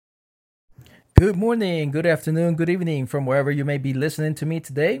Good morning, good afternoon, good evening from wherever you may be listening to me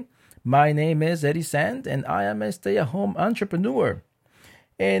today. My name is Eddie Sand and I am a stay-at-home entrepreneur.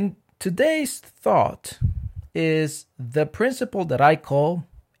 And today's thought is the principle that I call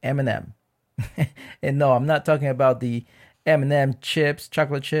M&M. And no, I'm not talking about the M&M chips,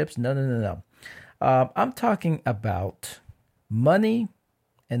 chocolate chips. No. I'm talking about money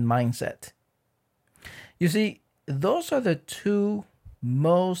and mindset. You see, those are the two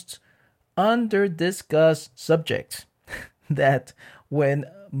most under discussed subjects that when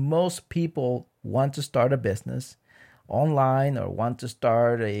most people want to start a business online or want to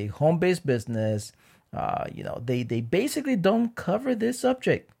start a home-based business, they basically don't cover this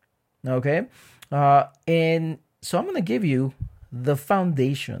subject. Okay. And so I'm going to give you the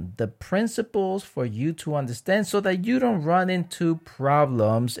foundation, the principles for you to understand so that you don't run into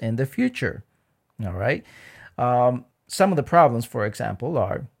problems in the future. All right. Some of the problems, for example,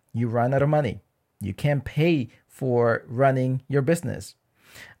 are you run out of money. You can't pay for running your business.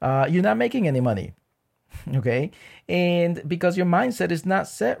 You're not making any money. Okay. And because your mindset is not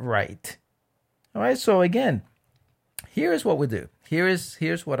set right. All right. So again, here's what we do.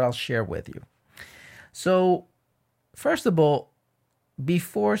 Here's what I'll share with you. So first of all,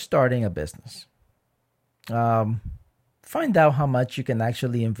 before starting a business, find out how much you can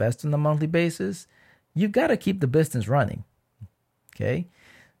actually invest on a monthly basis. You've got to keep the business running. Okay.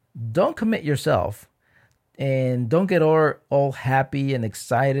 Don't commit yourself and don't get all happy and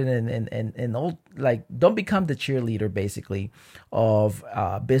excited and all, like, don't become the cheerleader basically of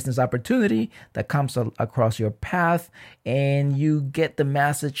business opportunity that comes across your path, and you get the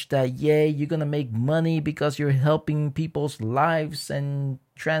message that, yay, you're going to make money because you're helping people's lives and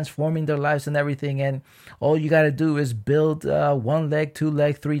transforming their lives and everything. And all you got to do is build 1 leg, 2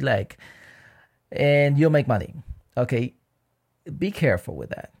 leg, 3 leg, and you'll make money. Okay. Be careful with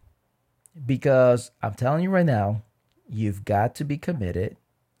that. Because I'm telling you right now, you've got to be committed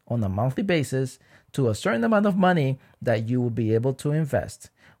on a monthly basis to a certain amount of money that you will be able to invest,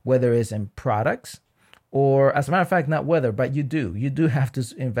 whether it's in products or, as a matter of fact, not whether, but you do have to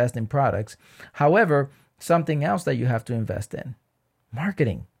invest in products. However, something else that you have to invest in,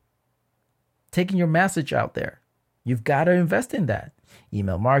 marketing, taking your message out there. You've got to invest in that.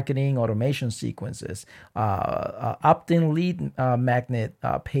 Email marketing, automation sequences, opt-in lead magnet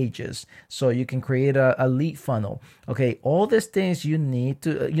pages, so you can create a lead funnel. Okay, all these things you need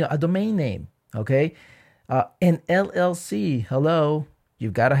to, a domain name. Okay, an LLC. Hello,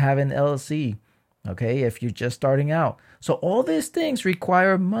 you've got to have an LLC. Okay, if you're just starting out. So all these things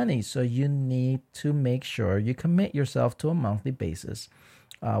require money. So you need to make sure you commit yourself to a monthly basis.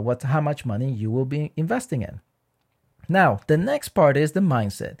 How much money you will be investing in. Now, the next part is the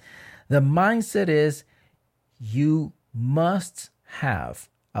mindset. The mindset is you must have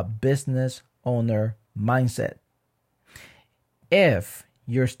a business owner mindset. If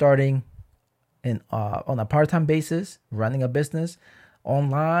you're starting on a part-time basis, running a business,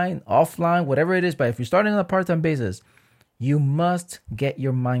 online, offline, whatever it is, but if you're starting on a part-time basis, you must get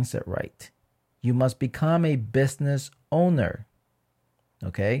your mindset right. You must become a business owner.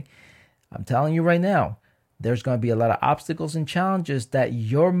 Okay? I'm telling you right now, there's going to be a lot of obstacles and challenges that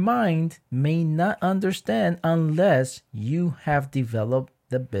your mind may not understand unless you have developed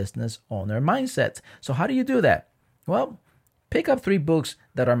the business owner mindset. So how do you do that? Well, pick up 3 books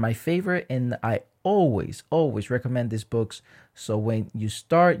that are my favorite, and I always recommend these books. So when you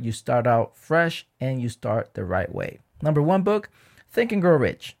start out fresh and you start the right way. Number 1 book, Think and Grow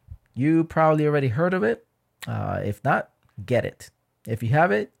Rich. You probably already heard of it. If not, get it. If you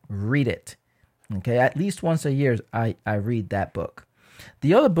have it, read it. Okay, at least once a year, I read that book.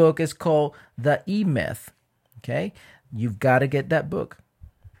 The other book is called The E-Myth. Okay, you've got to get that book.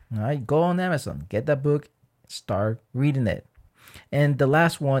 All right, go on Amazon, get that book, start reading it. And the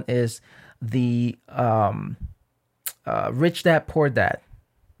last one is the Rich Dad Poor Dad.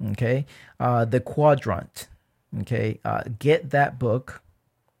 Okay, The Quadrant. Okay, get that book.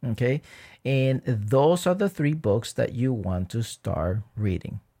 Okay, and those are the 3 books that you want to start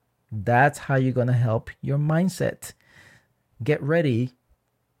reading. That's how you're going to help your mindset get ready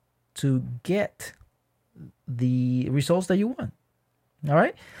to get the results that you want. All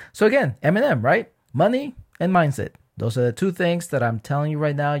right. So again, M&M, right? Money and mindset. Those are the 2 things that I'm telling you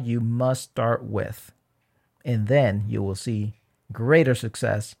right now you must start with. And then you will see greater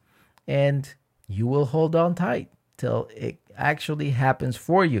success, and you will hold on tight till it actually happens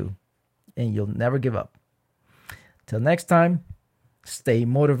for you, and you'll never give up. Till next time. Stay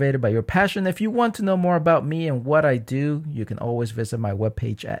motivated by your passion. If you want to know more about me and what I do, you can always visit my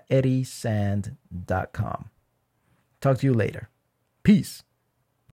webpage at eddiesand.com. Talk to you later. Peace.